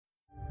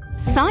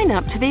Sign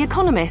up to The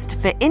Economist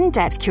for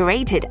in-depth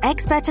curated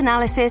expert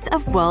analysis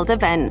of world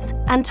events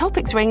and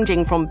topics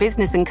ranging from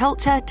business and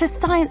culture to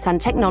science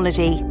and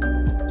technology.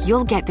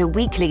 You'll get the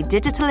weekly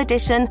digital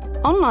edition,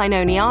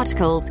 online-only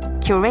articles,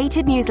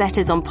 curated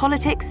newsletters on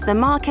politics, the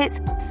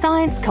markets,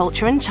 science,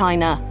 culture and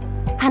China,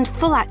 and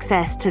full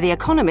access to The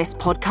Economist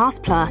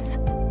Podcast Plus.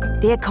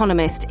 The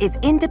Economist is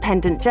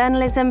independent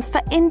journalism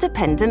for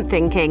independent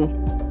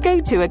thinking.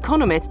 Go to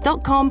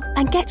economist.com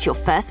and get your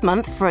first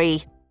month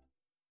free.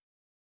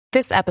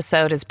 This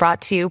episode is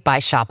brought to you by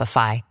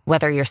Shopify.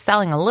 Whether you're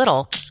selling a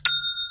little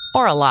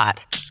or a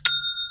lot,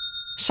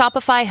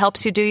 Shopify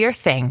helps you do your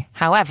thing,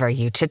 however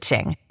you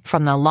cha-ching.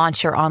 From the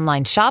launch your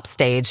online shop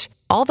stage,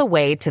 all the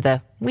way to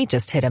the we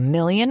just hit 1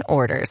 million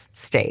orders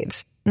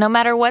stage. No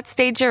matter what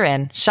stage you're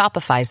in,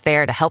 Shopify's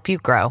there to help you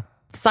grow.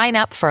 Sign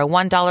up for a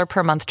 $1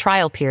 per month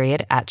trial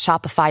period at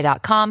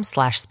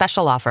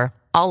shopify.com/special offer,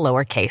 all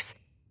lowercase.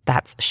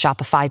 That's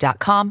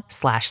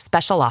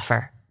shopify.com/special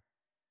offer.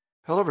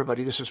 Hello,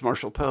 everybody. This is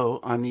Marshall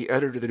Poe. I'm the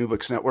editor of the New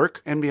Books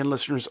Network. NBN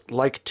listeners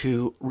like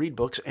to read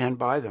books and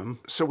buy them.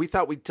 So we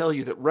thought we'd tell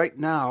you that right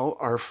now,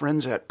 our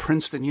friends at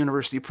Princeton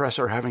University Press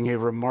are having a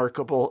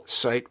remarkable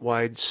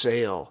site-wide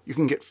sale. You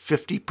can get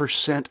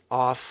 50%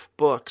 off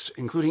books,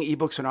 including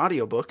ebooks and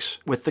audiobooks,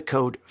 with the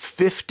code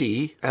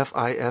 50,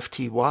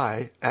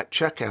 F-I-F-T-Y, at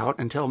checkout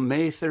until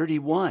May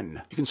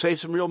 31. You can save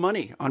some real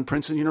money on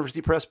Princeton University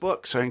Press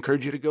books. I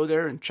encourage you to go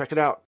there and check it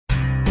out.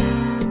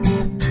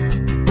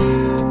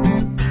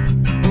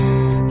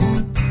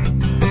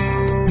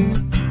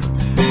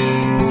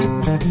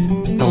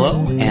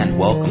 Hello, and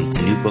welcome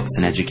to New Books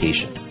in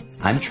Education.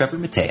 I'm Trevor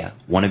Matea,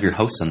 one of your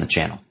hosts on the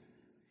channel.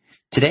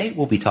 Today,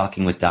 we'll be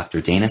talking with Dr.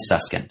 Dana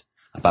Suskind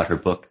about her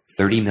book,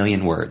 30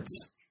 Million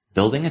Words,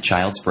 Building a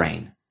Child's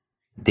Brain.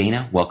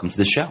 Dana, welcome to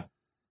the show.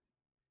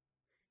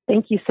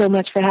 Thank you so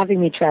much for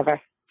having me,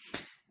 Trevor.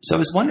 So I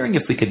was wondering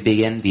if we could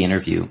begin the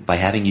interview by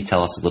having you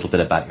tell us a little bit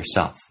about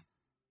yourself.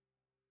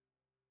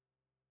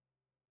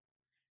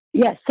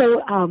 Yes,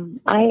 so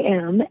I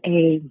am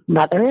a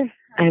mother.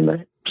 I'm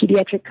a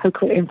pediatric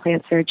cochlear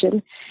implant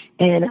surgeon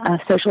and a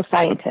social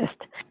scientist.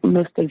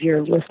 Most of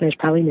your listeners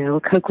probably know a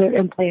cochlear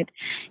implant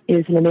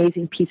is an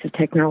amazing piece of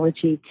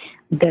technology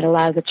that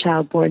allows a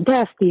child born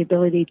deaf the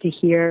ability to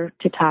hear,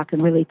 to talk,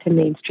 and really to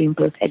mainstream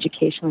both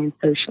educationally and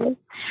socially.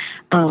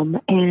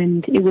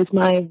 And it was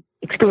my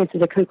experience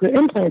as a cochlear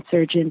implant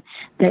surgeon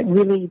that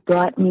really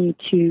brought me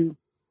to,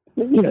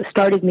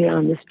 started me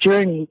on this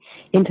journey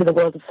into the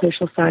world of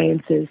social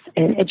sciences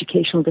and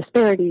educational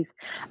disparities,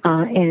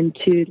 and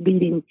to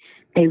leading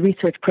a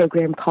research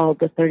program called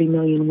the 30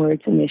 Million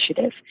Words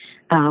Initiative,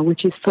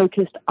 which is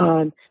focused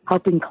on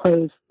helping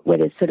close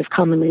what is sort of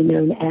commonly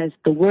known as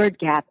the word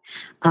gap,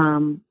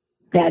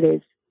 that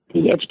is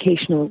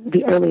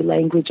the early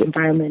language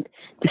environment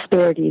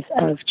disparities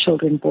of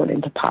children born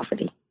into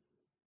poverty.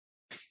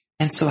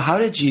 And so how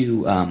did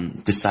you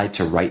decide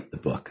to write the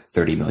book,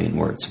 30 Million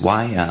Words?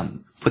 Why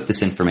put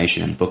this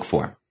information in book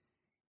form?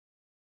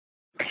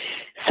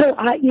 So,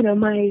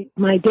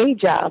 my day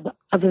job,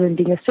 other than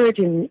being a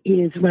surgeon,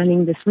 is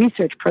running this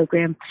research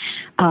program,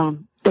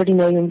 30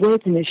 Million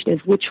Words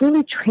Initiative, which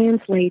really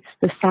translates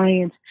the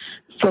science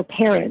for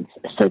parents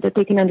so that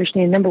they can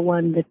understand, number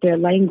one, that their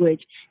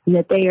language and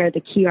that they are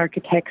the key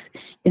architects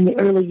in the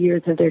early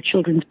years of their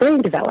children's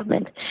brain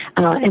development.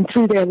 And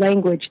through their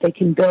language, they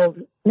can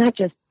build not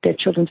just their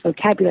children's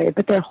vocabulary,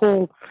 but their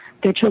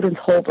children's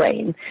whole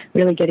brain,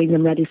 really getting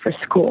them ready for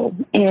school.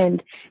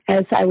 And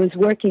as I was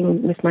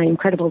working with my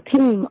incredible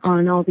team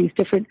on all these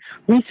different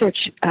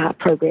research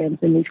programs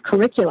and these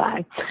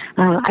curricula,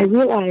 I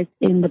realized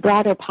in the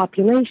broader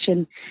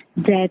population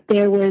that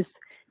there was,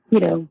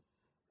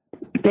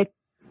 that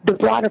the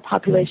broader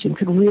population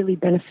could really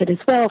benefit as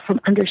well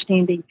from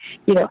understanding,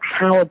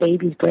 how a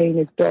baby's brain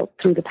is built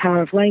through the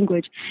power of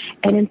language.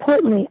 And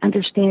importantly,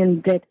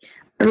 understand that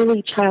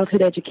early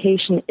childhood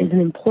education is an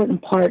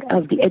important part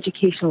of the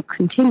educational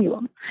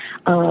continuum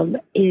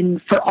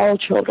for all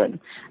children,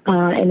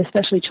 and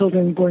especially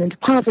children born into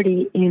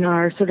poverty in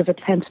our sort of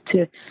attempts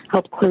to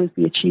help close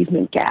the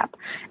achievement gap.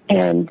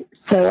 And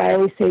so I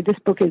always say this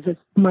book is as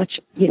much,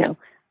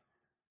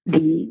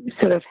 the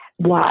sort of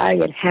why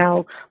and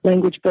how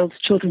language builds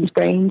children's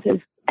brains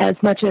as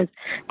much as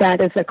that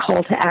is a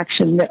call to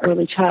action that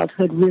early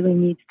childhood really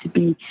needs to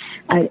be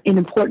an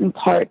important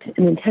part,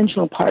 an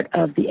intentional part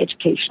of the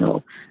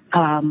educational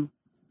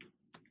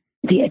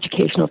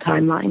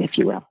timeline, if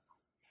you will.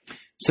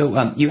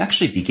 So you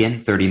actually begin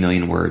 30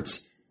 Million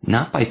Words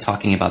not by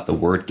talking about the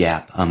word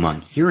gap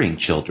among hearing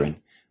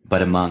children,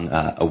 but among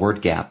a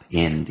word gap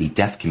in the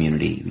deaf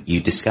community.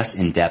 You discuss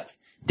in depth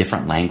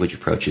different language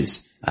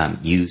approaches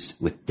used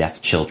with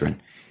deaf children.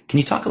 Can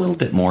you talk a little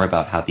bit more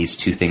about how these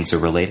two things are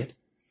related?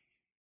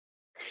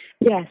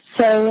 Yes.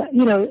 So,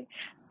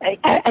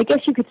 I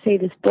guess you could say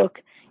this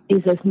book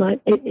is as much,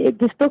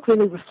 this book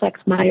really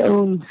reflects my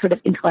own sort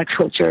of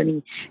intellectual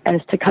journey as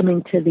to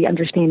coming to the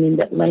understanding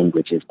that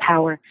language is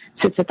power,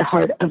 sits at the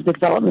heart of the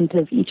development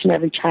of each and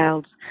every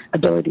child's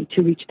ability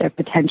to reach their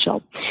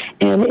potential.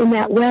 And in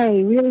that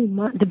way, really,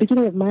 the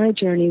beginning of my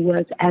journey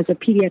was as a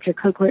pediatric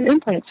cochlear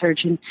implant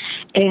surgeon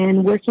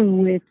and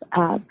working with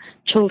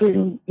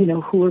children,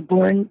 who were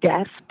born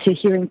deaf to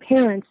hearing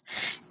parents,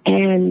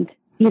 and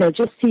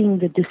just seeing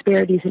the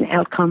disparities in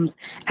outcomes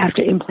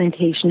after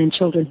implantation in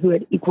children who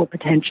had equal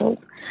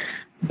potential.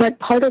 But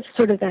part of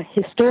sort of the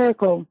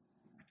historical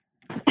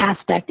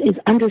aspect is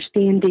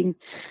understanding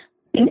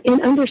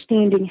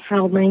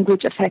how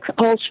language affects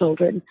all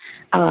children,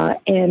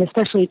 and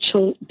especially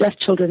deaf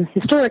children.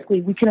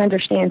 Historically, we can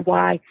understand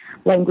why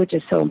language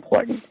is so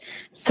important.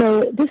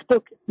 So this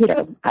book,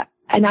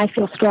 and I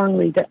feel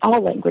strongly that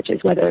all languages,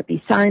 whether it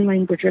be sign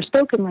language or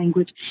spoken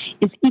language,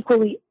 is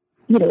equally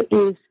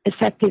is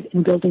effective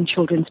in building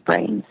children's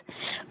brains.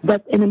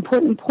 But an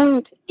important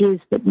point is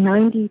that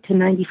 90 to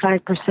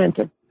 95%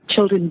 of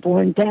children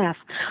born deaf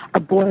are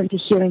born to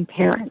hearing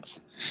parents.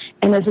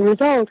 And as a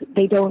result,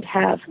 they don't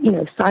have,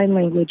 sign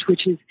language,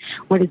 which is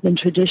what has been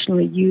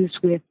traditionally used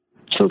with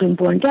children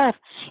born deaf,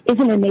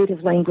 isn't a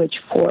native language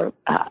for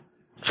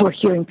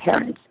hearing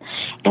parents.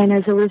 And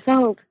as a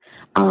result,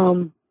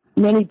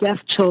 many deaf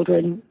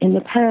children in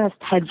the past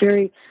had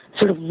very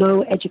sort of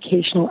low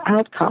educational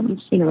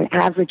outcomes, an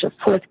average of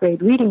fourth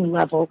grade reading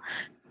level,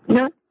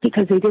 not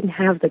because they didn't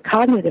have the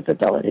cognitive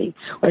ability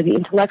or the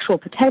intellectual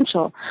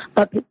potential,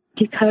 but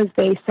because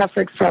they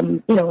suffered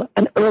from,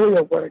 an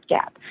earlier word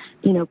gap.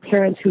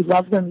 Parents who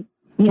loved them,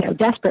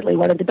 desperately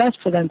wanted the best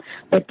for them,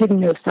 but didn't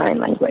know sign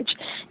language.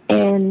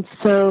 And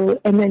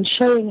then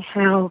showing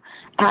how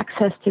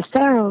access to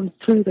sound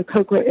through the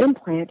cochlear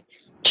implant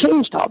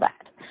changed all that.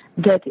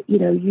 That,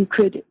 you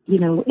could,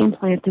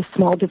 implant this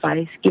small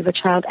device, give a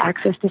child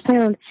access to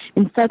sound,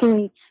 and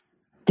suddenly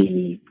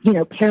the,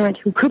 parent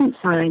who couldn't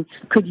sign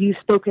could use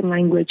spoken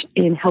language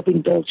in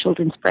helping build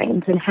children's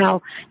brains, and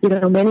how,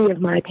 many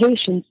of my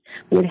patients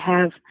would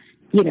have,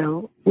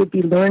 would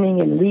be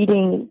learning and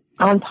reading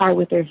on par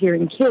with their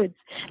hearing kids,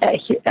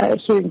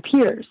 hearing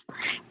peers.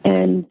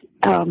 And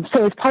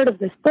so as part of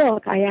this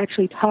book, I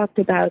actually talked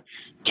about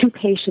two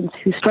patients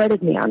who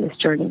started me on this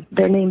journey.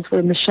 Their names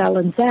were Michelle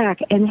and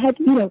Zach, and had,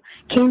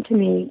 came to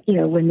me,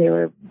 when they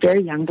were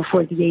very young,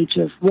 before the age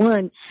of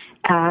 1,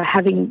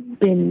 having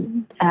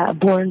been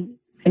born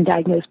and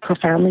diagnosed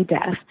profoundly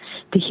deaf,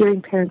 to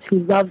hearing parents who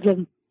loved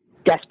them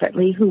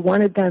desperately, who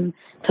wanted them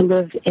to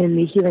live in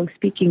the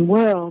hearing-speaking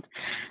world.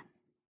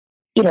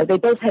 They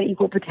both had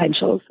equal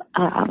potentials,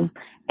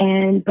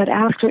 but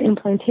after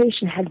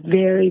implantation had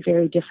very,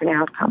 very different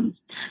outcomes.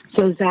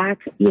 So Zach,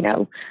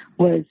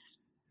 was,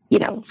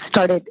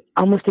 started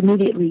almost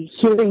immediately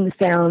hearing the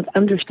sounds,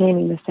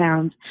 understanding the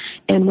sounds.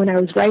 And when I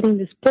was writing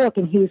this book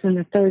and he was in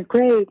the 3rd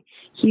grade,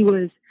 he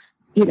was,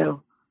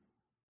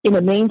 in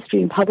a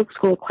mainstream public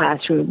school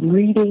classroom,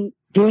 reading,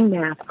 doing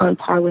math on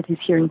par with his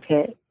hearing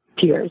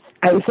peers.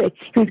 I would say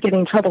he was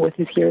getting in trouble with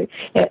his hearing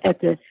at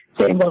the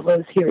same level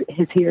as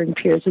his hearing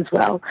peers as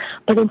well.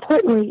 But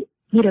importantly,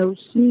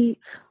 he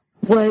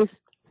was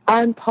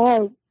on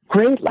par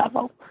grade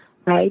level,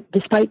 right,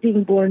 despite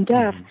being born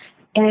deaf.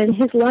 And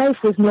his life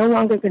was no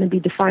longer going to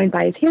be defined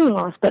by his hearing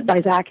loss, but by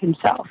Zach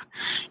himself.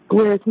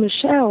 Whereas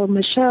Michelle,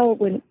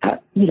 when,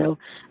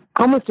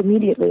 almost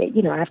immediately,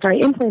 after I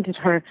implanted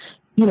her,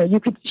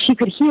 she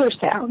could hear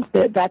sounds.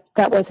 That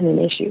wasn't an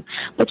issue.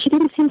 But she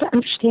didn't seem to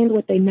understand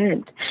what they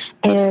meant.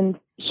 And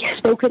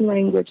spoken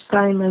language,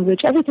 sign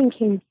language, everything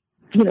came,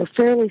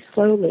 fairly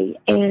slowly.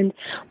 And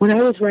when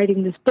I was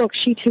writing this book,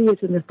 she too was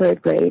in the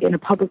 3rd grade in a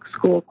public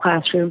school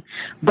classroom,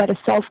 but a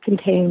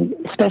self-contained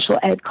special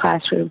ed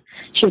classroom.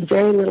 She had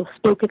very little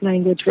spoken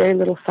language, very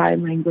little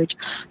sign language.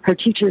 Her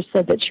teachers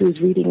said that she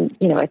was reading,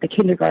 at the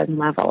kindergarten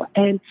level.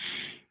 And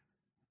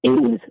it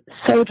was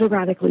so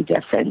dramatically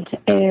different.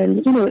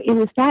 And, it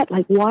was that,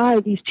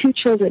 why these two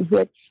children who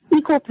had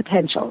equal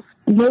potentials,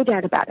 no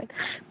doubt about it,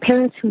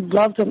 parents who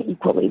loved them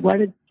equally,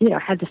 wanted,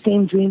 had the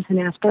same dreams and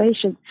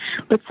aspirations,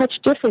 but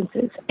such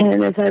differences.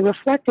 And as I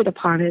reflected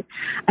upon it,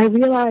 I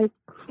realized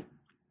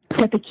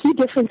that the key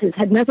differences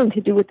had nothing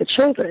to do with the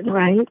children,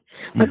 right?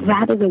 But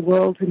rather the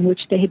world in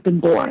which they had been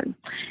born.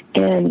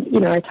 And,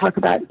 I talk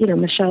about,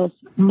 Michelle's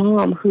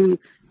mom who,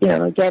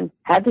 again,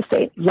 had the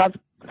same, loved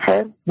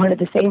her, wanted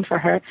the same for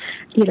her,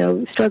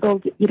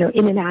 struggled,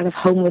 in and out of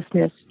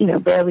homelessness,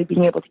 barely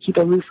being able to keep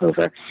a roof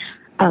over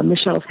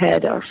Michelle's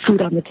head or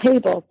food on the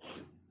table.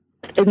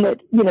 And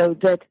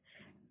that,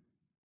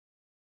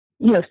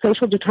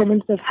 social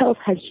determinants of health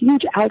had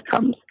huge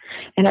outcomes.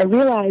 And I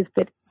realized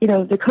that,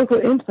 the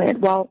cochlear implant,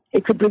 while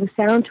it could bring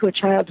sound to a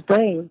child's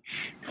brain,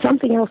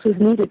 something else was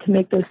needed to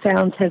make those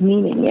sounds have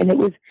meaning. And it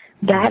was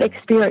that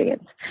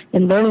experience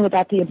and learning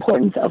about the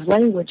importance of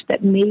language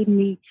that made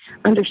me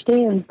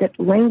understand that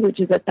language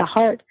is at the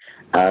heart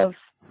of,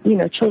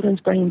 children's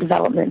brain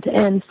development.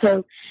 And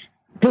so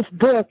this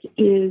book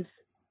is,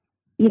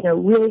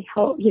 really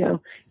help,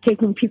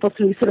 taking people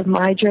through sort of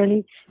my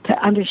journey to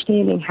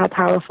understanding how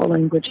powerful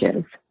language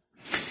is.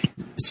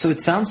 So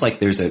it sounds like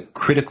there's a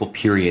critical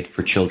period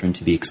for children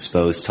to be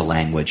exposed to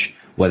language,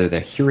 whether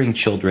they're hearing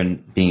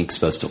children being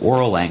exposed to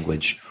oral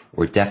language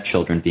or deaf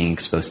children being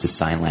exposed to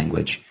sign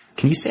language.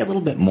 Can you say a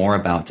little bit more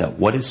about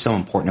what is so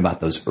important about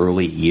those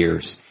early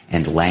years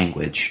and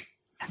language?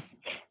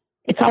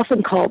 It's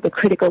often called the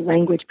critical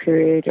language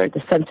period or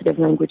the sensitive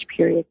language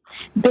period.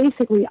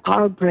 Basically,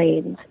 our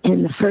brains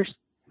in the first,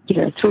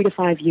 3 to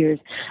 5 years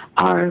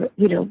are,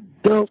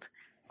 built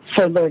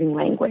for learning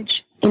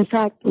language. In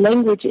fact,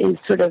 language is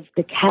sort of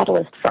the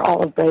catalyst for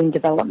all of brain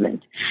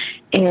development.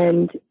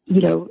 And,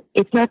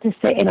 it's not to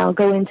say, and I'll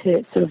go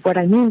into sort of what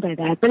I mean by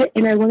that,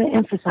 and I want to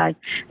emphasize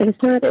that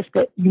it's not as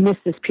that you miss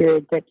this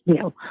period that,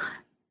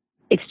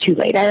 it's too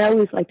late. I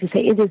always like to say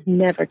it is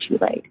never too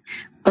late,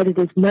 but it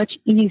is much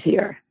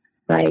easier,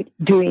 right,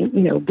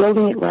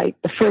 building it right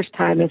the first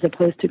time as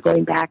opposed to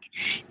going back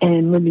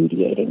and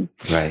remediating.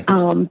 Right.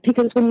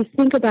 Because when you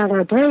think about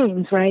our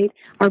brains, right,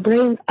 our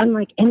brains,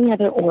 unlike any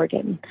other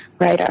organ,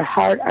 right, our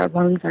heart, our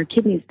lungs, our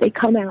kidneys, they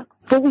come out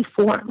fully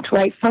formed,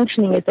 right,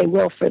 functioning as they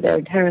will for their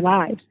entire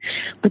lives.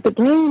 But the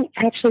brain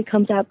actually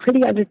comes out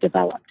pretty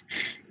underdeveloped.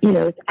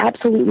 It's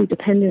absolutely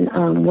dependent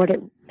on what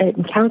it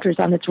encounters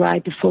on its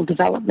ride to full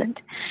development.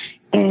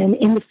 And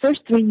in the first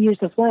 3 years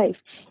of life,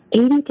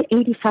 80 to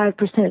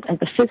 85% of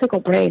the physical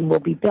brain will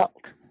be built,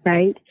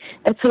 right?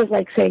 That's sort of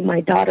like saying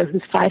my daughter,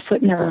 who's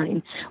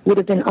 5'9", would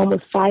have been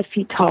almost 5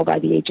 feet tall by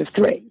the age of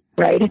 3,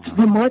 right? It's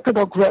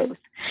remarkable growth.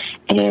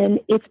 And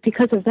it's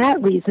because of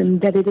that reason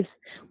that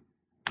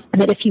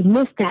if you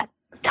miss that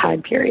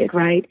time period,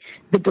 right,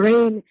 the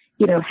brain,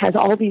 has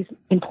all these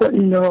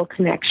important neural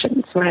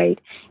connections, right,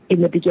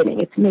 in the beginning.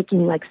 It's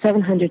making like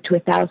 700 to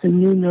 1,000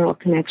 new neural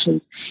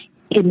connections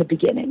in the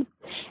beginning.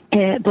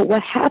 But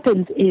what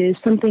happens is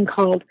something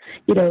called,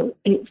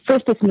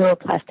 first it's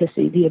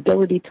neuroplasticity, the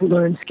ability to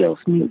learn skills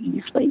new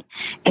easily.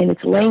 And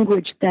it's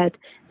language that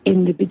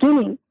in the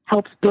beginning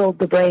helps build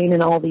the brain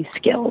and all these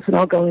skills. And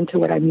I'll go into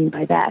what I mean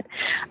by that.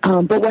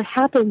 But what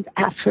happens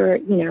after,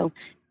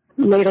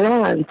 later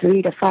on,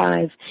 3 to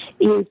 5,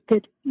 is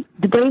that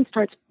the brain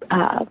starts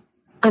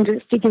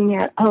figuring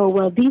out,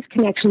 these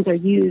connections are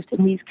used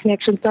and these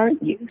connections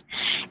aren't used.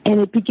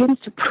 And it begins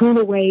to prune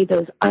away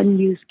those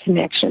unused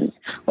connections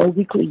or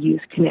weakly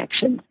used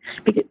connections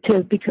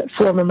to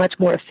form a much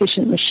more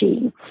efficient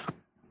machine.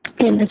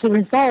 And as a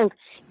result,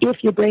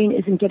 if your brain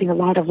isn't getting a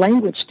lot of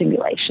language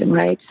stimulation,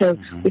 right? So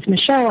with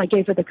Michelle, I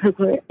gave her the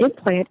cochlear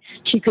implant.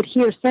 She could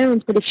hear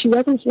sounds, but if she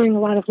wasn't hearing a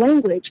lot of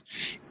language,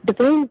 the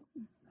brain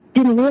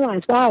didn't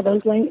realize,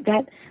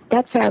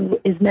 that sound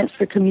is meant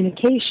for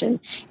communication,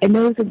 and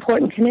those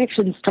important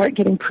connections start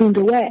getting pruned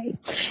away.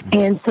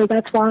 And so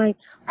that's why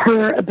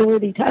her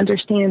ability to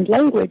understand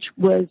language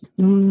was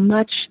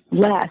much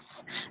less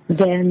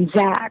than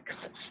Zach's,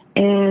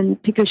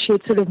 and because she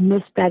had sort of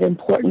missed that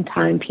important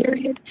time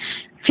period.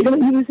 If you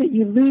don't use it,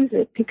 you lose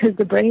it, because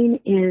the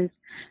brain is,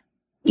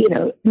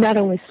 not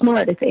only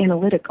smart, it's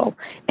analytical,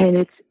 and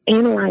it's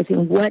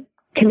analyzing what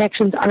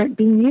connections aren't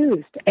being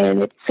used,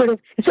 and it's sort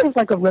of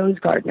like a rose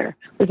gardener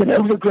with an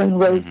overgrown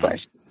rose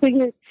bush. So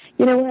you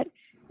know what?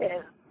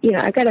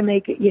 I got to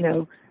make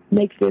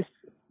this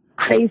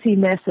crazy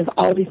mess of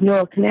all these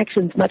neural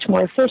connections much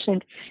more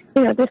efficient.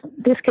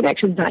 This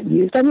connection's not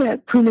used. I'm going to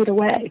prune it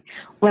away.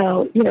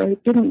 Well,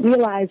 it didn't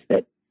realize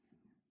that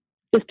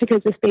just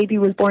because this baby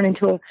was born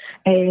into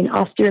an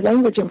austere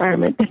language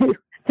environment,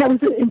 that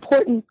was an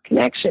important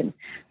connection.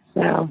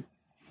 So.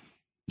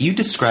 You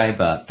describe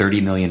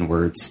 30 million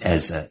words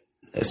as a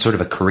sort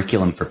of a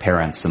curriculum for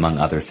parents, among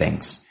other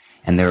things.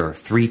 And there are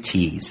 3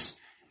 T's.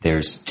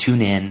 There's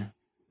tune in,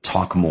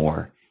 talk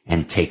more,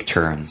 and take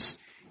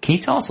turns. Can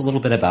you tell us a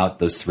little bit about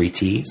those 3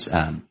 T's?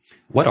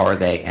 What are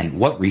they, and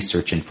what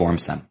research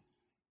informs them?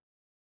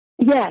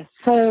 Yes.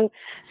 So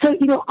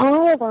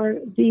all of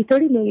the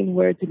 30 Million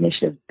Words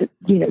Initiative,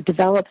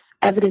 develops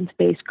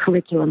evidence-based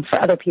curriculum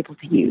for other people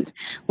to use,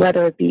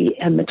 whether it be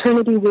in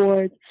maternity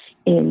wards,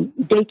 in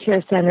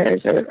daycare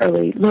centers or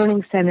early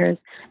learning centers,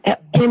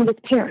 and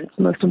with parents,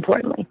 most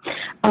importantly.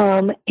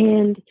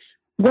 And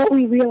what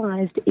we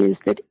realized is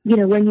that,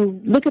 when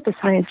you look at the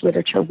science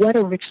literature, what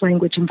a rich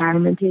language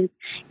environment is,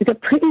 it's a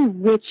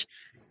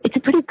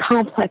pretty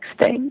complex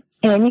thing.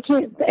 And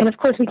of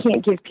course we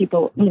can't give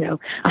people,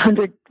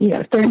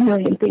 30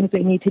 million things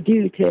they need to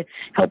do to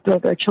help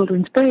build their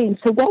children's brains.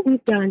 So what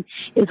we've done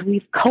is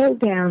we've culled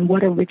down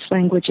what a rich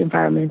language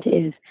environment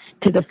is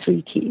to the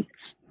 3 T's.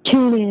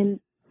 Tune in,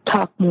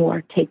 talk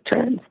more, take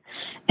turns.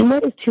 And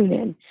what is tune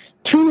in?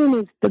 Tune in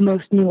is the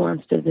most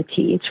nuanced of the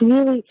T. It's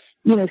really,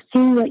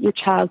 seeing what your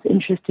child's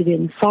interested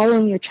in,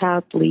 following your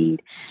child's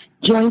lead,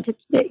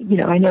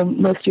 I know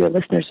most of your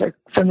listeners are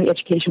from the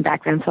education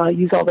background, so I'll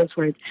use all those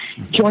words.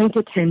 Joint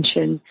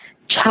attention,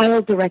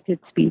 child-directed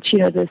speech,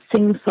 the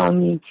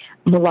sing-songy,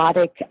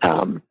 melodic,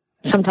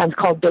 sometimes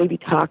called baby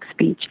talk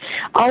speech.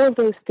 All of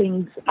those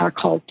things are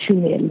called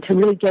tune in, to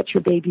really get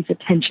your baby's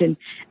attention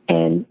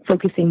and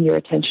focusing your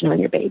attention on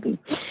your baby.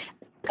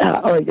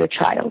 Or your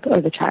child,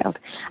 or the child.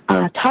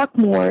 Talk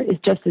more is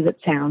just as it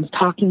sounds,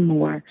 talking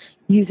more,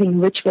 using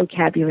rich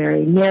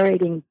vocabulary,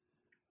 narrating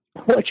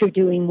what you're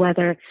doing,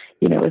 whether,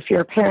 if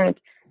you're a parent,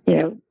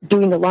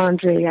 doing the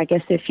laundry. I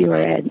guess if you're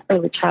an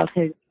early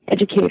childhood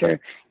educator,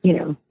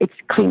 it's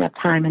cleanup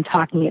time and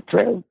talking it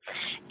through.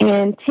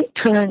 And take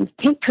turns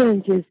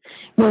is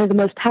one of the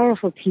most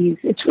powerful keys.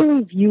 It's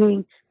really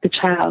viewing the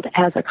child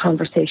as a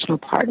conversational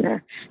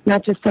partner,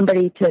 not just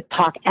somebody to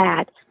talk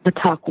at, but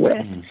talk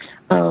with.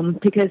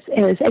 Because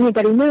as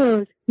anybody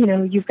knows,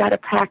 you've got to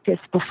practice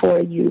before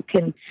you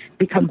can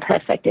become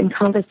perfect. And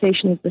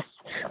conversation is the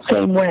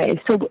same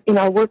way. So in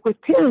our work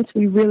with parents,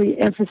 we really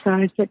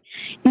emphasize that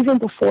even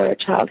before a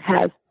child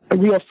has a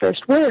real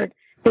first word,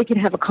 they can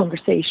have a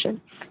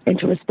conversation and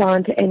to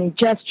respond to any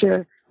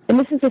gesture. And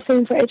this is the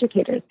same for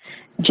educators.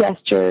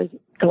 Gestures,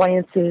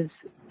 glances,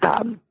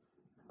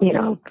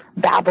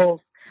 babbles,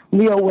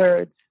 real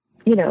words,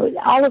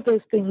 all of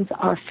those things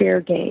are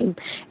fair game.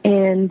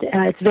 And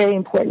it's very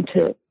important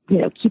to,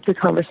 keep the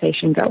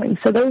conversation going.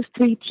 So those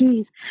 3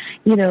 T's,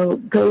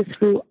 go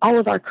through all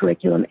of our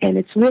curriculum, and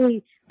it's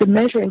really the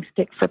measuring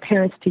stick for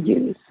parents to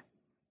use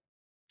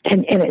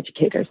and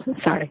educators.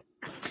 Sorry.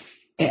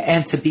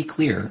 And to be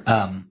clear,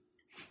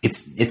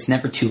 it's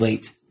never too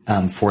late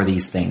for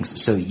these things.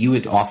 So you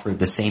would offer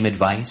the same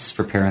advice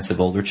for parents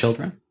of older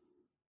children?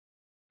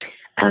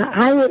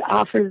 I would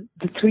offer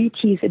the 3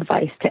 T's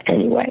advice to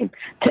anyone.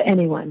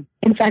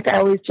 In fact, I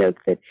always joke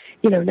that,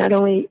 not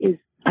only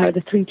are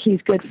the 3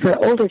 T's good for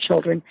older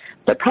children,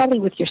 but probably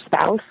with your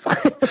spouse.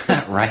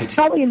 Right.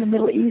 Probably in the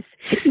Middle East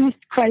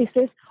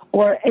crisis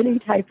or any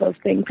type of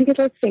thing. Because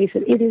let's face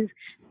it, it is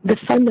the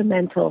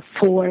fundamental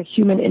for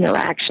human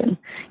interaction.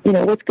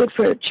 What's good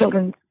for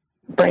children's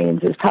brains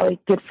is probably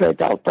good for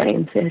adult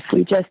brains. And if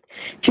we just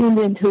tuned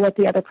into what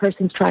the other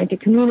person's trying to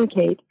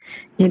communicate,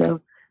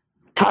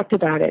 talked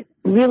about it,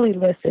 really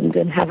listened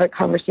and have a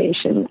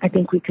conversation, I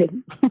think we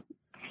could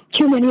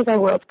cure many of our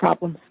world's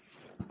problems.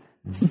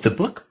 The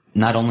book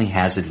not only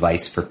has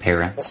advice for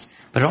parents,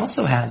 but it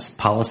also has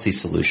policy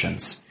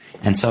solutions.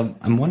 And so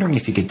I'm wondering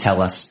if you could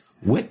tell us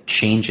what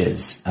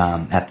changes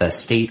at the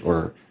state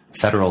or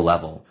federal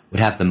level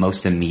would have the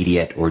most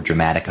immediate or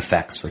dramatic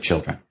effects for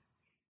children.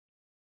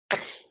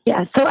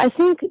 Yeah, so I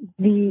think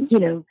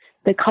the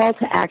call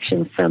to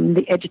action from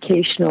the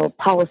educational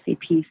policy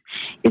piece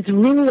is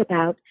really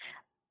about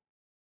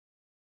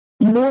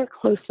more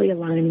closely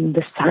aligning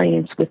the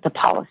science with the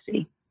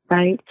policy,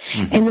 right?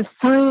 Mm-hmm. And the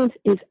science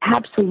is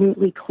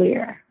absolutely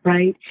clear,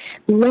 right?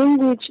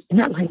 Learning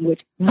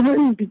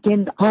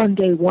begins on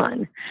day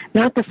 1,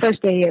 not the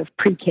first day of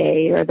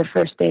pre-K or the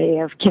first day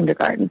of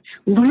kindergarten.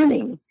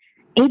 Learning,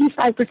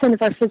 85%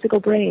 of our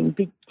physical brain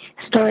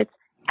starts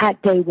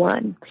at day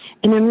 1.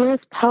 And unless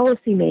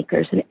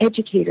policymakers and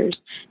educators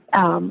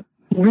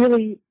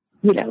really,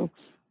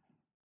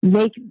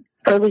 make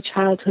early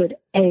childhood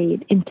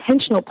an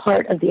intentional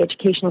part of the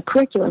educational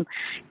curriculum,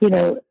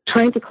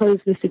 trying to close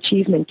this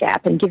achievement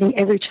gap and giving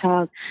every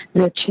child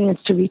the chance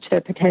to reach their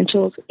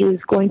potentials is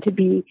going to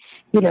be,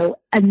 a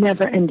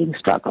never-ending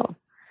struggle.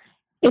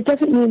 It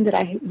doesn't mean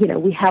that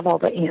we have all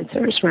the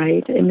answers,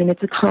 right? I mean,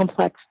 it's a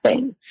complex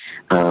thing.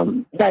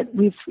 But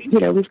we've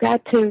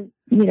got to,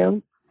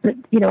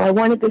 I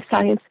wanted the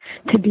science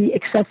to be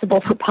accessible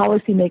for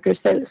policymakers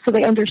so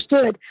they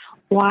understood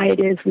why it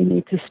is we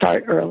need to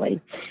start early.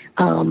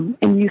 And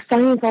use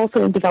science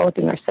also in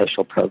developing our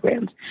social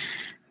programs.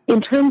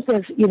 In terms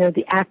of,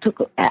 the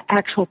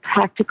actual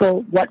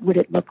practical, what would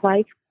it look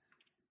like?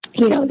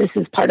 This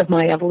is part of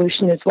my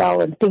evolution as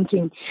well and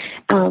thinking.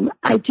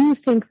 I do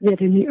think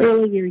that in the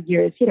earlier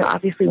years,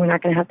 obviously we're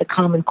not going to have the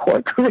Common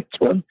Core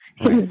curriculum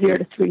in the 0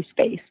 to 3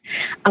 space.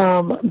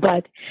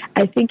 But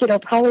I think it'll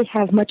probably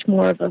have much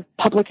more of a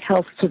public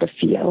health sort of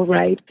feel,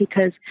 right?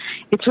 Because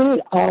it's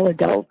really all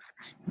adults,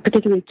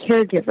 particularly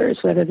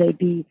caregivers, whether they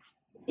be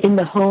in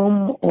the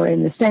home or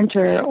in the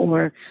center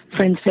or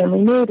friends,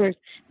 family, neighbors,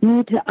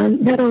 need to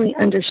not only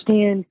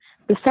understand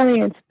the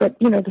science, but,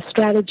 the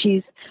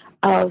strategies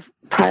of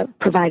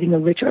providing a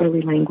rich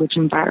early language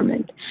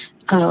environment.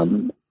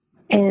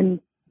 And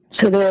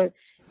so there,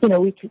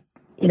 we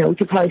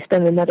could probably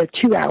spend another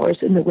 2 hours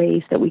in the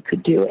ways that we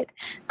could do it.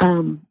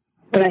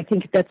 But I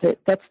think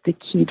that's the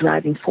key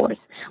driving force.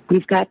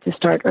 We've got to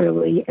start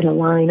early and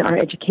align our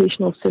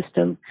educational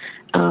system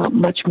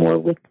much more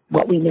with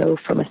what we know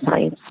from a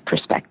science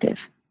perspective.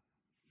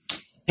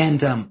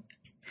 And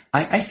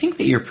I think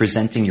that you're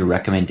presenting your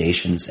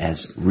recommendations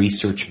as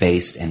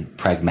research-based and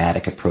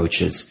pragmatic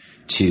approaches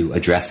to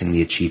addressing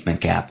the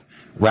achievement gap,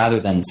 rather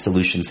than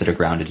solutions that are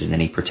grounded in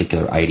any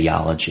particular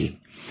ideology.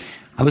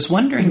 I was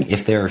wondering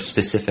if there are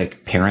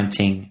specific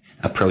parenting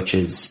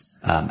approaches,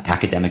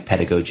 academic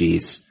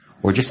pedagogies,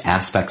 or just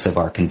aspects of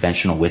our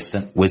conventional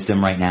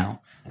wisdom right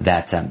now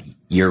that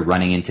you're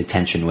running into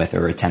tension with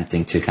or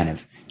attempting to kind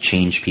of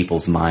change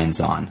people's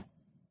minds on.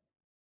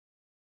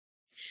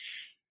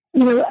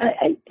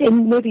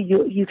 And maybe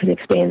you can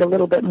expand a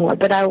little bit more,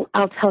 but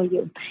I'll tell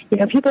you.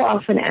 People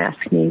often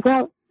ask me,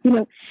 well,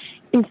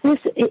 is this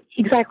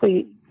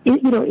exactly,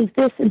 is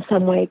this in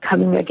some way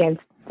coming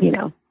against,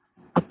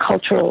 a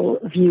cultural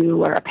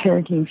view or a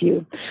parenting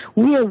view?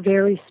 We are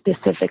very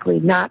specifically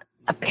not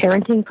a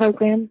parenting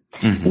program.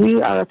 Mm-hmm.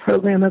 We are a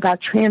program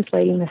about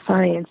translating the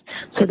science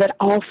so that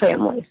all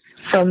families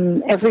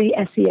from every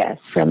SES,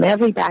 from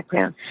every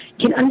background,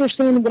 can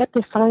understand what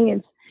the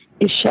science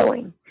is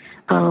showing,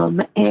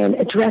 and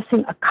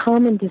addressing a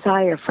common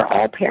desire for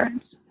all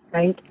parents,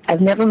 right?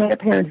 I've never met a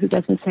parent who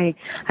doesn't say,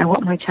 I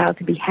want my child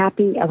to be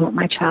happy, I want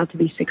my child to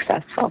be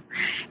successful.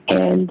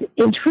 And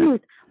in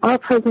truth, our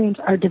programs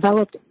are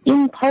developed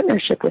in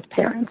partnership with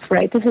parents,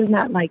 right? This is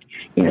not like,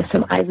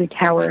 some ivory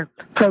tower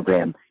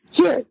program.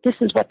 Here, this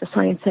is what the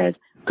science says,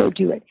 go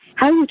do it.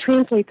 How you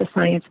translate the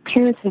science,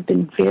 parents have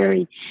been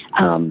very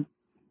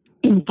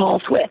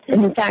involved with.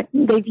 And in fact,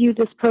 they view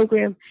this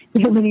program,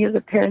 many of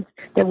the parents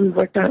that we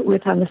worked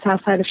with on the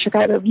south side of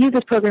Chicago view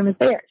this program as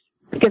theirs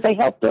because they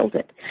helped build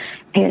it.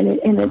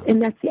 And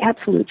that's the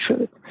absolute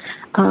truth.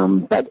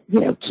 But,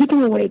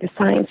 keeping away the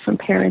science from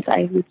parents,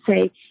 I would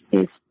say,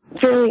 is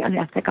very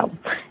unethical.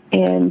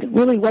 And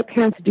really what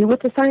parents do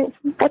with the science,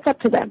 that's up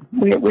to them.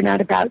 We're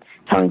not about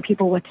telling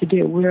people what to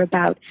do. We're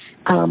about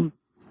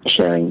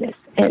sharing this.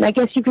 And I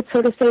guess you could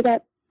sort of say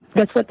that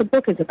that's what the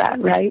book is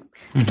about, right?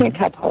 Mm-hmm. I can't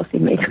tell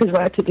policymakers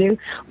what to do,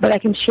 but I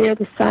can share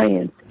the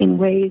science in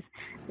ways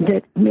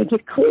that make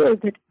it clear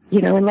that,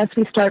 unless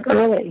we start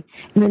early,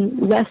 and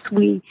unless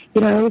we,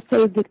 I always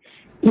say that,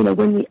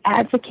 when we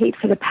advocate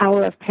for the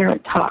power of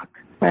parent talk,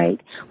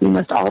 right, we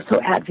must also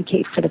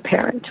advocate for the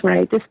parent,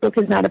 right? This book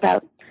is not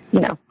about,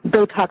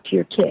 go talk to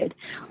your kid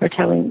or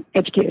telling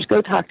educators,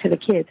 go talk to the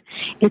kids.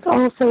 It's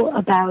also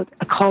about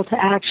a call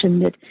to action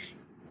that,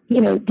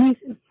 these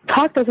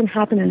talk doesn't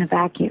happen in a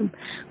vacuum.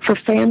 For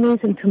families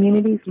and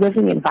communities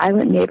living in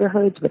violent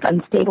neighborhoods with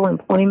unstable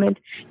employment,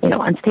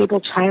 unstable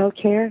child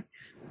care,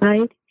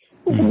 right?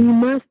 We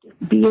must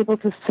be able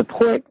to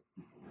support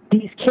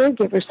these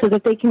caregivers so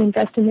that they can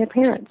invest in their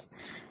parents,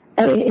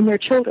 in their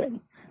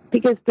children.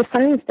 Because the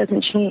science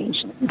doesn't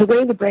change. The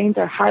way the brains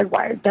are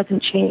hardwired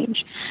doesn't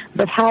change.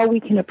 But how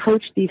we can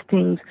approach these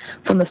things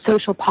from a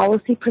social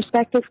policy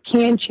perspective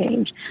can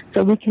change.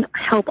 So we can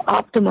help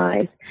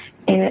optimize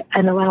and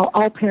allow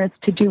all parents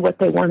to do what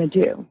they want to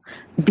do,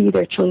 be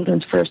their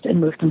children's first and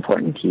most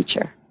important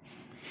teacher.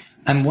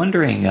 I'm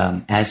wondering,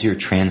 as you're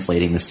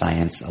translating the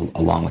science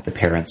along with the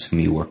parents whom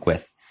you work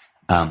with,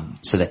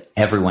 so that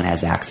everyone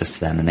has access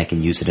to them and they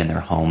can use it in their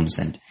homes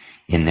and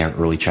in their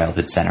early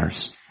childhood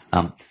centers,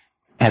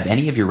 have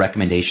any of your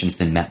recommendations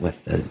been met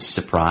with a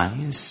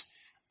surprise?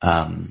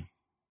 Have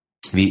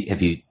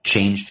you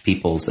changed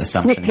people's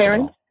assumptions? With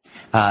parents?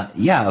 Of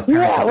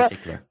parents in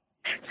particular.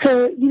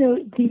 So,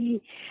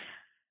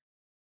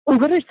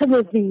 what are some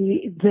of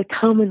the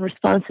common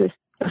responses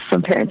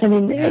from parents? I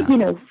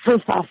mean,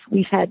 first off,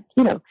 we've had,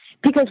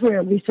 because we're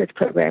a research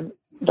program,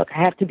 look, I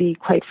have to be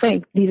quite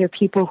frank, these are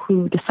people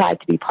who decide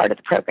to be part of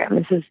the program.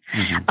 This is,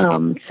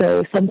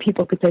 so some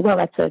people could say, well,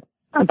 that's a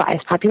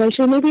biased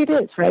population. Maybe it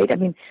is, right? I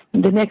mean,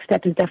 the next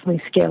step is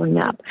definitely scaling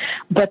up.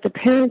 But the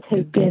parents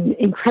have been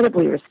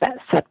incredibly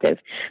receptive.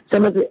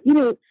 Some of the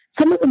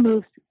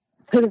most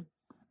sort of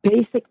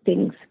basic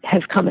things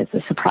have come as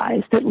a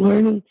surprise, that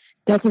learning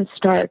doesn't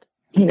start,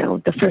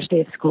 the first day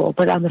of school,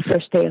 but on the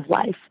first day of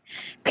life.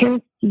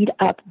 Parents eat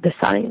up the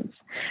science.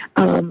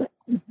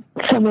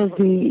 Some of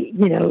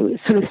the,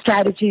 sort of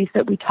strategies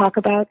that we talk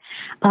about,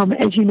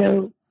 as you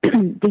know,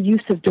 the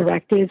use of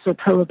directives or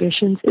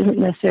prohibitions isn't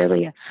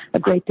necessarily a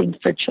great thing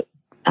for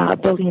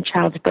building a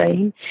child's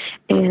brain,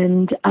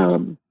 and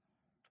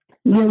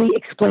really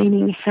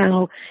explaining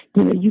how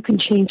you can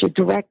change a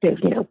directive,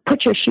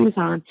 put your shoes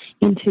on,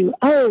 into,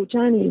 oh,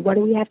 Johnny, what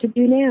do we have to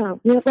do now?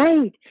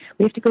 Right,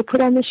 we have to go put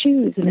on the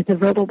shoes, and it's a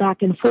verbal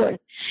back and forth,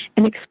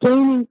 and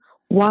explaining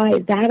why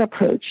that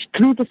approach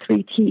through the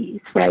 3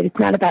 T's, right? It's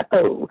not about,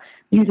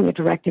 using a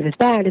directive is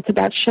bad. It's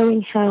about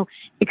showing how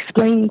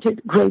explaining to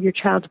grow your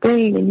child's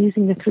brain and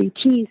using the 3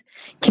 T's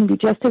can be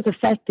just as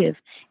effective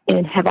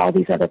and have all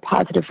these other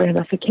positive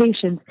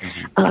ramifications,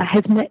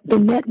 has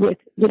been met with,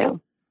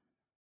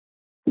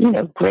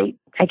 great,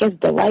 I guess,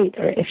 delight,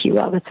 or if you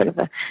will. That's sort of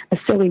a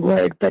silly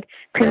word, but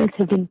parents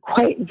have been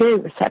very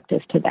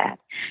receptive to that.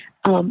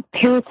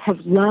 Parents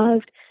have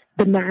loved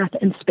the math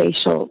and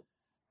spatial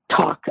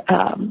talk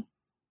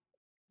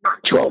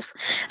modules.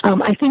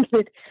 I think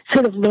that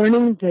sort of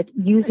learning that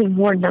using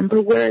more number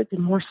words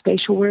and more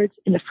spatial words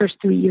in the first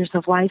 3 years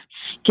of life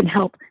can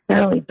help not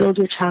only build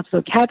your child's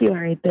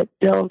vocabulary, but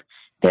build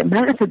their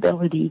math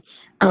ability,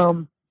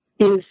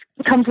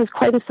 comes as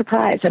quite a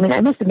surprise. I mean,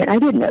 I must admit, I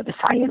didn't know the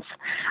science.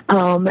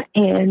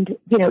 And,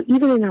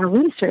 even in our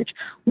research,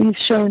 we've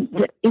shown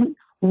that in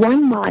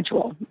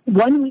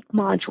 1-week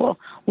module,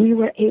 we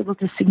were able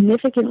to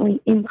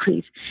significantly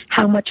increase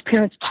how much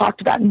parents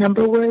talked about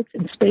number words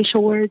and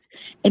spatial words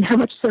and how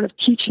much sort of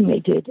teaching they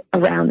did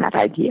around that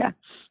idea.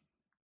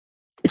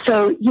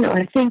 So,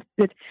 I think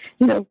that,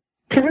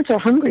 parents are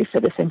hungry for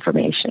this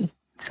information.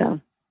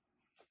 So.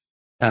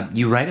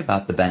 You write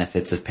about the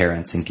benefits of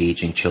parents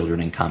engaging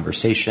children in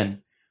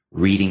conversation,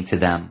 reading to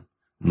them,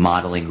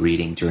 modeling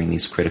reading during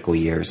these critical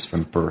years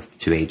from birth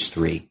to age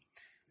 3.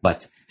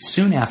 But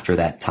soon after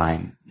that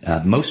time,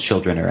 most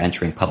children are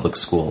entering public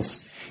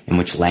schools in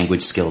which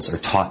language skills are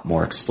taught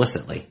more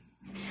explicitly.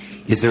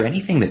 Is there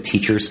anything that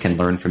teachers can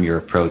learn from your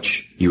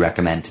approach you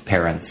recommend to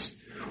parents,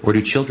 or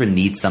do children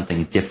need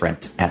something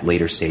different at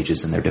later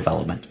stages in their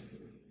development?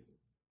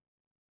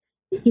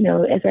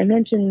 As I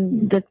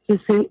mentioned,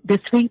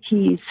 the 3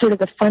 T's, sort of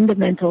the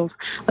fundamentals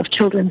of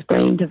children's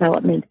brain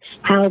development,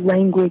 how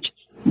language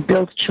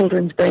builds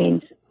children's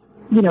brains,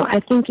 I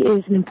think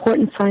is an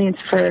important science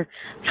for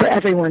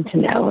everyone to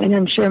know. And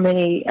I'm sure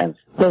many of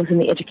those in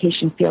the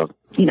education field,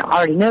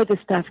 already know this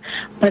stuff.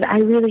 But I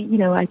really,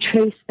 I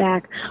trace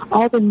back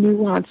all the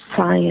nuanced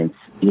science,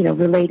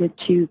 related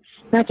to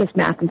not just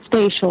math and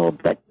spatial,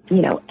 but,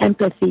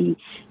 empathy,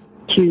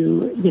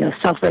 to,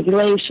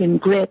 self-regulation,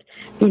 grit,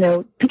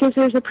 because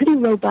there's a pretty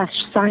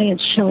robust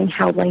science showing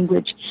how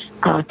language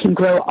can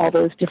grow all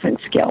those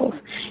different skills.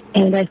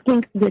 And I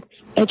think that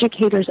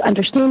educators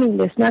understanding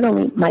this not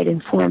only might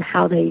inform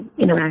how they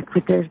interact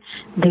with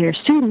their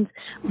students,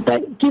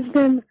 but give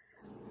them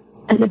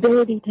an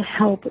ability to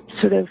help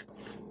sort of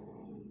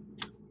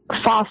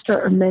foster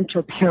or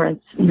mentor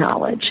parents'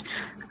 knowledge.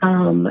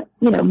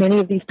 Many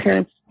of these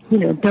parents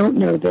don't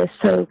know this,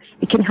 so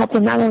it can help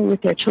them not only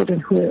with their children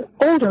who are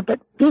older, but,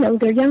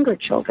 their younger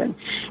children,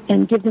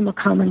 and give them a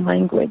common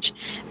language.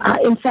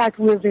 In fact,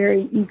 we're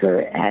very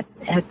eager at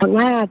the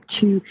lab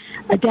to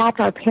adapt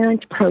our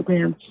parent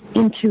program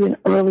into an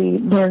early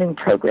learning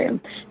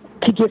program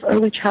to give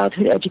early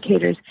childhood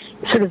educators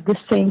sort of the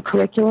same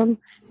curriculum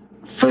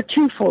for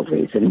twofold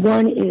reason.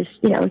 One is,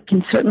 it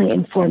can certainly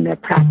inform their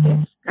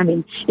practice. I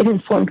mean, it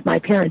informed my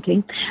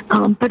parenting,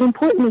 but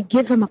importantly,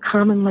 give them a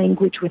common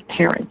language with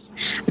parents,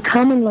 a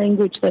common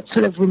language that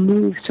sort of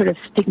removes sort of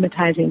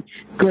stigmatizing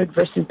good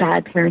versus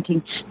bad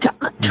parenting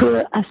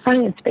to a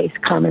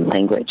science-based common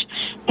language.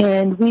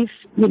 And we've,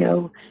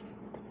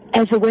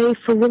 as a way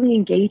for really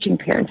engaging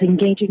parents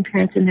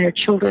in their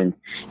children's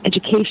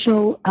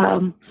educational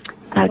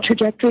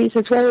trajectories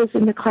as well as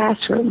in the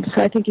classroom.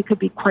 So I think it could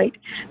be quite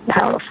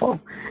powerful.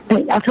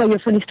 And I'll tell you a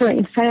funny story.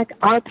 In fact,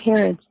 our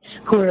parents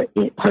who are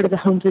part of the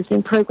home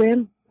visiting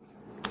program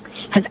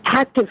have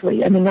actively,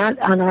 not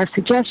on our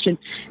suggestion,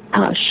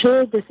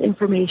 shared this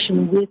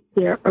information with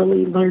their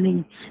early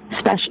learning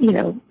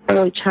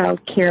early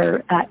child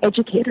care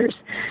educators,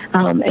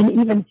 and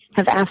even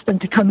have asked them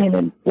to come in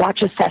and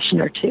watch a session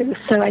or two.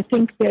 So I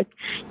think that,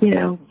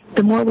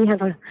 the more we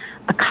have a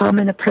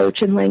common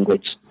approach in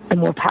language, the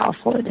more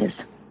powerful it is.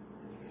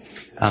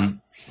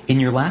 In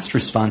your last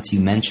response, you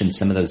mentioned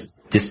some of those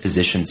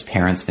dispositions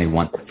parents may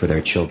want for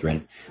their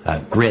children,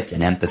 grit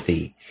and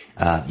empathy.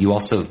 You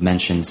also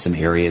mentioned some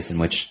areas in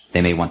which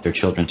they may want their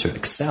children to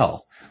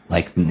excel,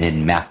 like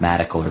in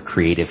mathematical or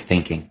creative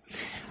thinking.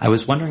 I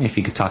was wondering if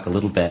you could talk a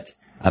little bit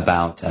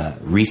about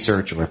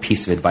research or a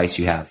piece of advice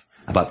you have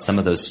about some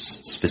of those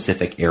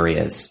specific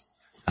areas.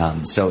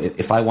 So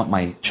if I want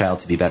my child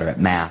to be better at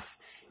math,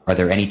 are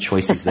there any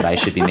choices that I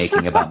should be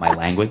making about my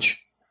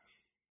language?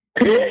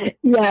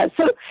 Yeah,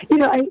 so,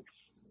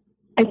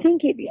 I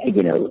think,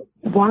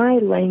 why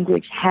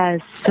language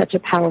has such a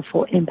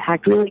powerful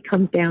impact really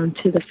comes down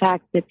to the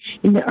fact that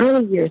in the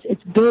early years,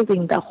 it's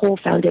building the whole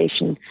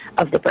foundation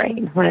of the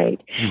brain,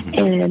 right? Mm-hmm.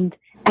 And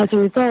as a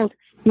result,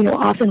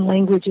 often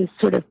language is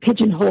sort of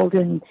pigeonholed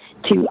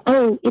into,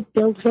 it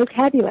builds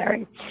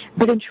vocabulary.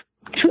 But in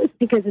truth,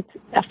 because it's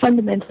a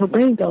fundamental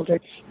brain builder,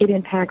 it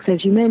impacts,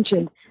 as you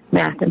mentioned,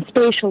 math and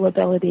spatial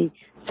ability,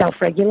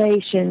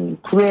 self-regulation,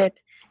 grit,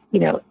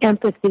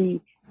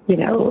 empathy,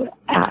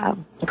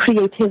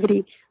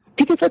 creativity.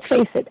 Because let's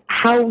face it,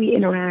 how we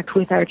interact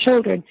with our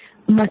children,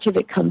 much of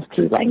it comes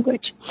through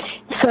language.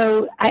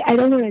 So I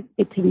don't want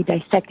it to be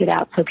dissected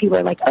out so people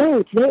are like,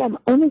 today I'm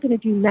only going to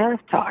do math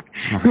talk.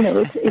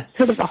 It's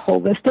sort of a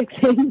holistic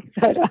thing,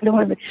 so I don't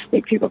want to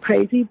make people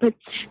crazy. But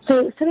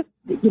so sort of,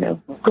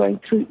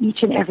 going through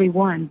each and every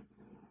one.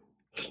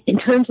 In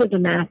terms of the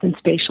math and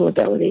spatial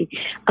ability,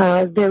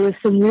 there's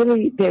some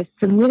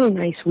really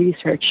nice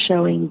research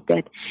showing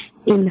that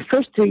in the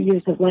first 3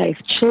 years of life,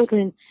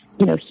 children,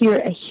 hear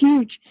a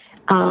huge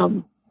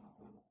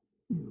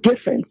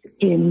difference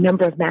in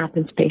number of math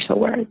and spatial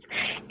words.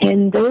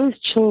 And those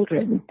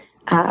children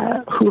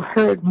who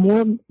heard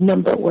more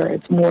number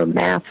words, more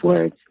math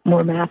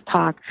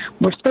talk,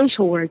 more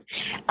spatial words,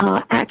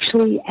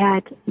 actually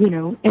at,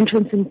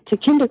 entrance into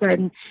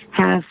kindergarten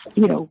have,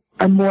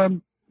 a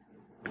more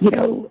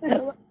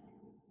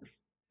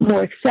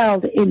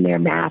excelled in their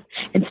math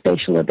and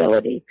spatial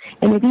ability.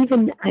 And it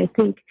even, I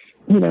think,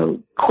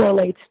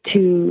 correlates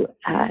to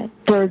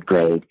third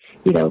grade,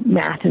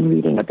 math and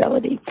reading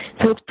ability.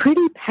 So it's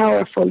pretty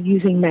powerful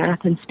using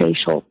math and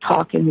spatial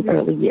talk in the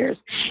early years.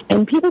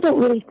 And people don't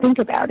really think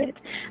about it.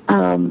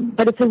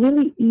 But it's a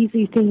really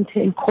easy thing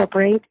to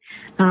incorporate.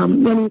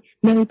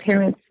 Many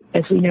parents,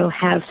 as we know,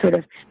 have sort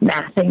of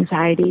math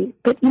anxiety.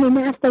 But,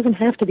 math doesn't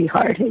have to be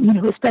hard,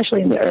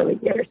 especially in the early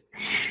years.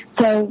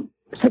 So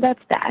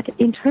that's that.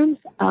 In terms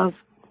of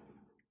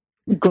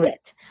grit,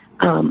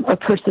 or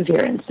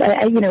perseverance,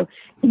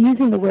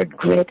 using the word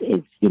grit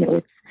is,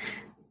 it's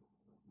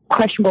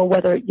questionable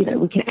whether,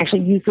 we can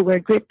actually use the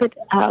word grit, but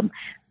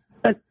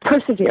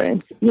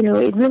perseverance,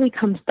 it really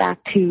comes back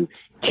to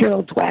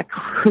Carol Dweck,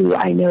 who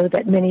I know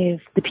that many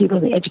of the people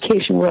in the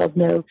education world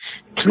know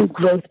through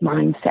growth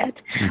mindset,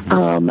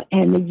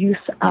 and the use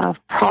of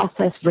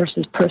process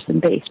versus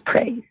person-based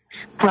praise.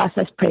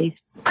 Process praise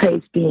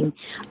being,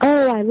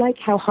 oh, I like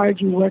how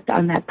hard you worked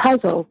on that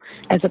puzzle,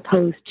 as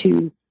opposed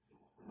to,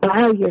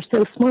 wow, you're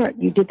so smart,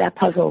 you did that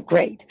puzzle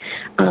great.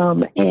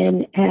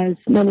 And as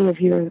many of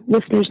your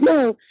listeners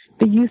know,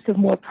 the use of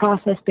more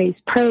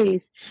process-based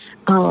praise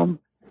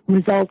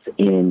results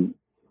in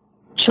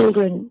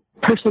children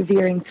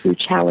persevering through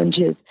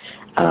challenges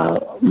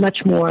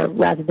much more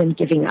rather than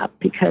giving up,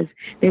 because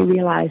they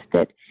realize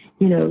that,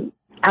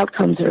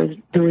 outcomes are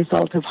the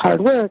result of hard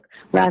work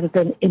rather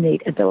than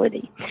innate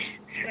ability.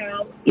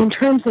 So in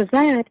terms of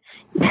that,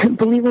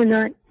 believe it or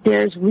not,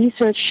 there's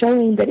research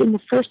showing that in the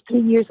first 3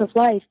 years of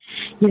life,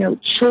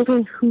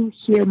 children who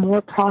hear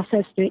more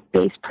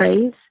process-based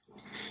praise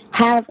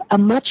have a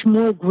much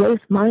more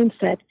growth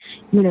mindset,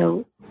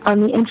 on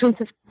the entrance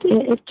of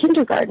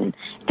kindergarten,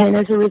 and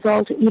as a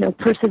result,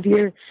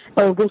 persevere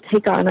or will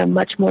take on a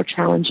much more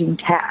challenging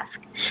task,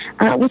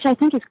 which I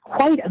think is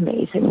quite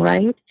amazing,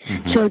 right?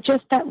 Mm-hmm. So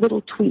just that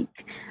little tweak.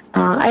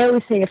 I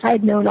always say, if I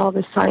had known all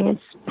the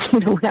science,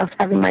 when I was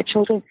having my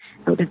children,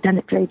 I would have done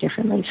it very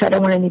differently. So I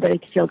don't want anybody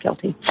to feel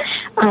guilty.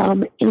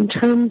 In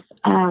terms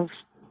of,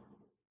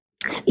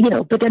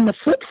 but then the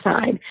flip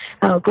side,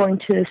 going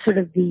to sort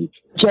of the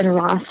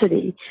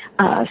generosity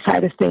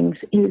side of things,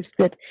 is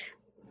that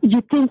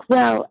you think,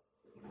 well,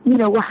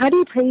 how do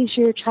you praise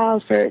your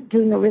child for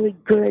doing a really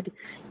good,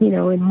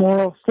 and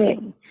moral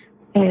thing?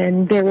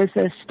 And there was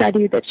a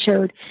study that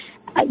showed,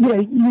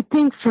 you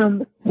think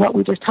from what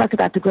we just talked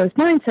about, the growth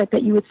mindset,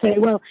 that you would say,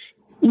 well,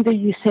 either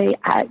you say,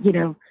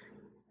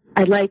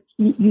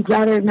 you'd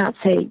rather not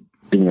say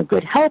being a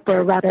good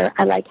helper, rather,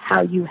 I like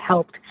how you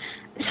helped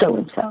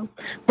so-and-so.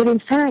 But in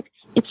fact,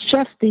 it's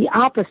just the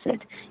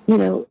opposite,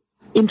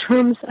 in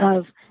terms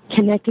of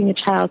connecting a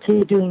child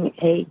to doing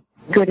a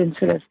good and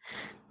sort of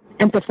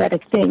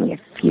empathetic thing, if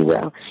you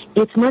will.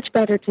 It's much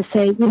better to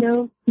say,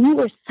 you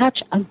were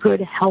such a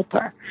good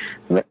helper,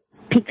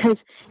 because,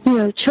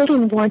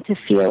 children want to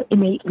feel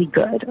innately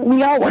good.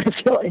 We all want to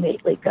feel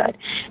innately good.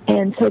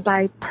 And so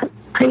by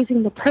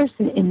praising the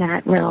person in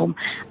that realm,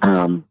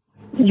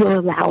 you're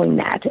allowing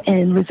that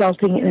and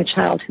resulting in a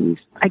child who's,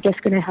 I guess,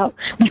 going to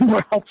be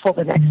more helpful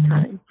the next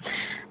time.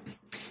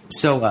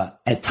 So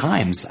at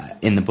times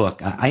in the book,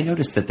 I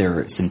noticed that there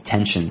are some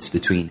tensions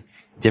between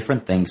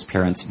different things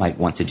parents might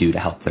want to do to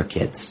help their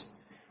kids.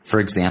 For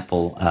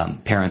example,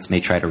 parents may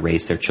try to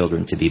raise their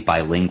children to be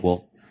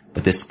bilingual,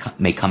 but this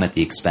may come at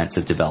the expense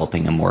of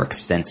developing a more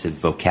extensive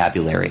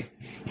vocabulary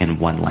in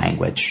one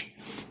language.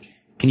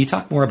 Can you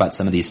talk more about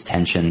some of these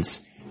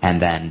tensions, and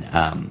then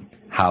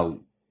how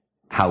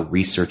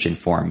research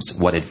informs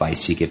what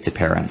advice you give to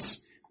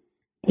parents?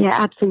 Yeah,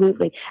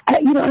 absolutely.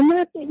 I'm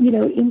not,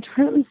 in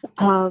terms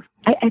of,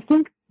 I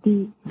think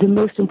the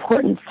most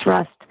important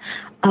thrust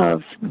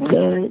of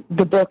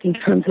the book in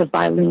terms of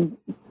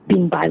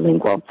being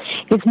bilingual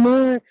is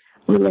more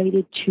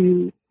related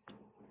to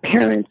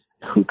parents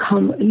who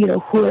come,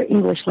 who are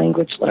English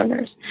language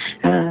learners,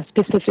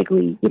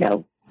 specifically,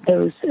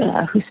 those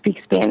who speak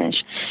Spanish,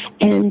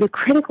 and the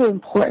critical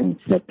importance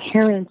that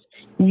parents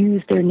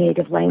use their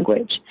native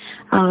language,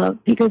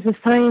 because the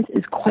science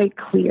is quite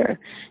clear.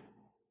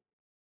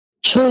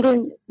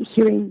 Children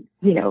hearing,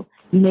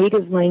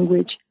 native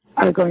language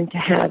are going to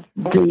have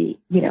the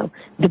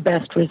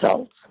best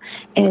results.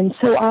 And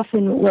so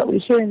often what we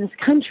hear in this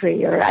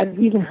country, or I've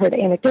even heard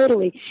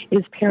anecdotally,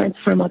 is parents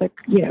from other,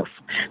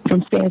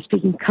 from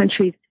Spanish-speaking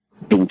countries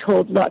being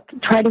told, look,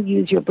 try to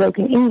use your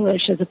broken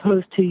English as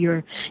opposed to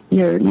your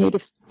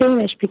native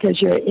Spanish,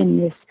 because you're in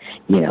this,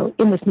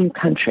 in this new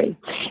country.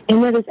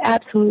 And that is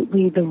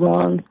absolutely the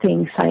wrong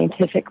thing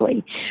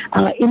scientifically.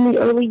 In the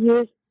early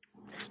years,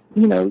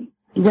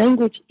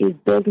 language is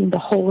building the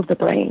whole of the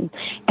brain.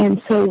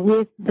 And so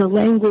with the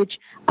language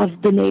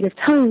of the native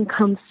tongue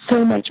comes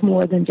so much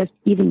more than just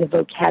even the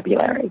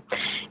vocabulary.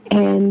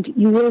 And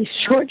you really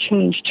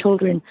shortchange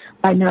children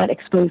by not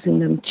exposing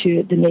them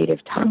to the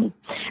native tongue.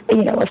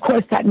 Of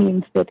course, that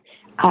means that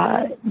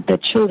the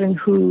children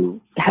who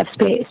have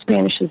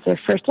Spanish as their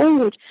first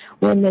language,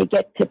 when they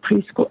get to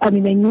preschool,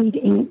 they need,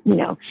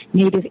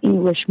 native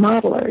English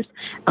modelers,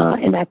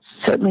 and that's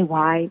certainly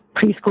why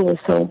preschool is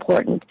so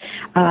important,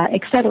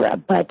 et cetera.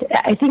 But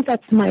I think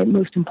that's my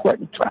most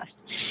important thrust.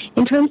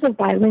 In terms of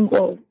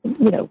bilingual,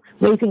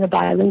 raising a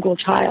bilingual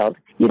child,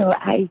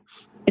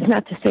 it's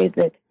not to say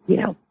that,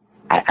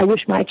 I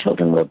wish my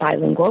children were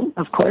bilingual,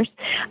 of course,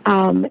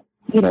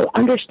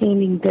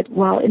 understanding that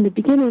while in the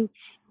beginning,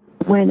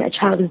 when a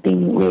child is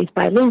being raised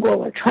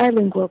bilingual or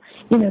trilingual,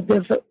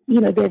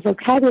 their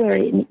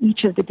vocabulary in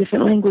each of the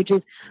different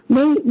languages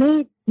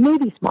may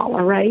be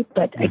smaller, right?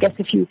 But I guess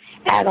if you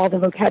add all the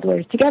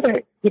vocabularies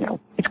together,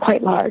 it's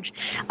quite large.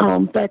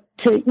 But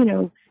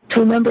to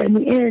remember in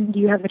the end,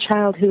 you have a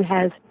child who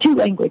has two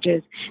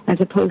languages as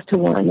opposed to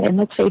one. And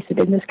let's face it,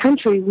 in this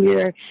country,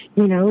 we're,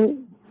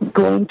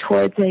 going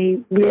towards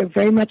we're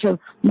very much a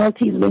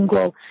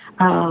multilingual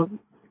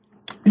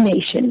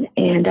nation.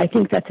 And I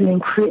think that's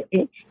an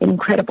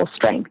incredible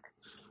strength.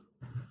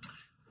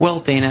 Well,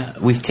 Dana,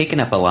 we've taken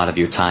up a lot of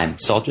your time,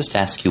 so I'll just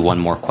ask you one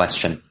more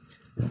question.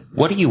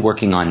 What are you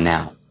working on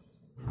now?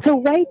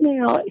 So right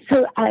now,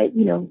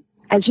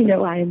 as you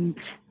know, I'm,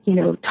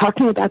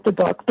 talking about the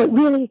book, but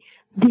really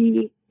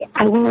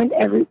I want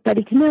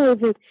everybody to know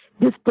that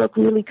this book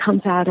really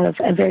comes out of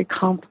a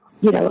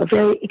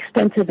very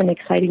extensive and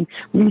exciting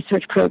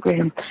research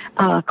program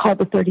called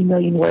the 30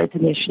 Million Words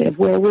Initiative,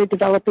 where we're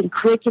developing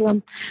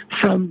curriculum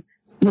from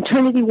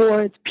maternity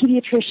wards,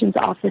 pediatricians'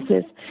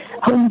 offices,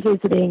 home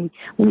visiting.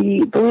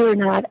 We, believe it or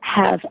not,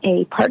 have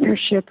a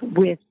partnership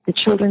with the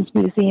Children's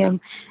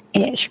Museum,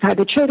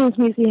 Chicago Children's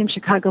Museum,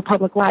 Chicago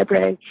Public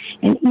Library,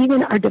 and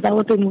even are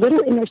developing little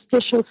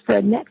interstitials for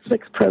a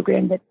Netflix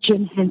program that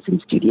Jim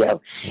Henson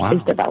Studio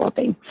is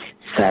developing.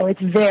 So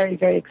it's very,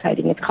 very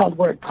exciting. It's called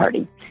Word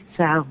Party.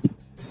 So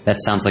that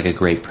sounds like a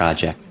great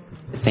project.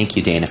 Thank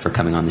you, Dana, for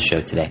coming on the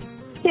show today.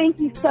 Thank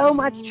you so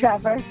much,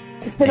 Trevor.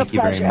 It's been a pleasure. Thank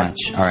you very much.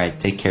 All right.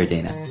 Take care,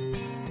 Dana.